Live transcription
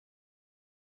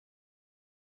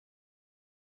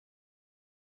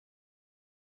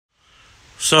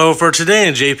So for today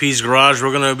in JP's garage,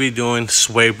 we're gonna be doing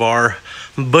sway bar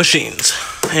bushings.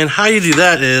 And how you do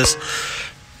that is,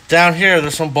 down here,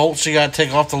 there's some bolts you gotta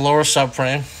take off the lower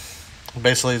subframe.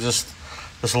 Basically just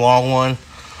this long one,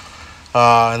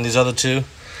 and these other two.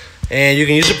 And you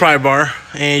can use the pry bar,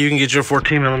 and you can get your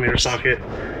 14mm socket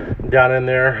down in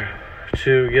there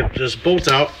to get this bolt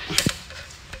out.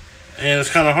 And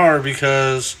it's kind of hard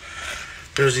because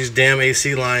there's these damn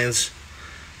AC lines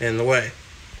in the way.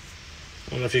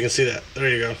 I don't know if you can see that. There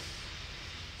you go.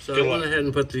 So I went ahead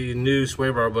and put the new sway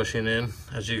bar bushing in,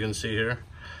 as you can see here.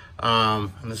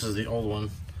 And this is the old one.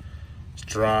 It's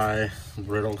dry,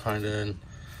 brittle kind of, and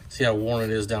see how worn it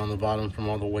is down the bottom from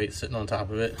all the weight sitting on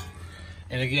top of it.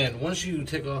 And again, once you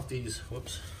take off these,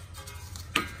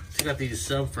 take out these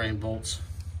subframe bolts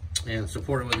and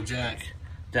support it with a jack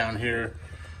down here,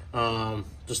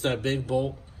 just that big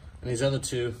bolt and these other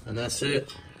two, and that's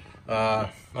it.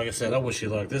 Like I said, I wish you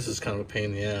luck. This is kind of a pain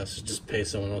in the ass. Just pay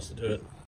someone else to do it.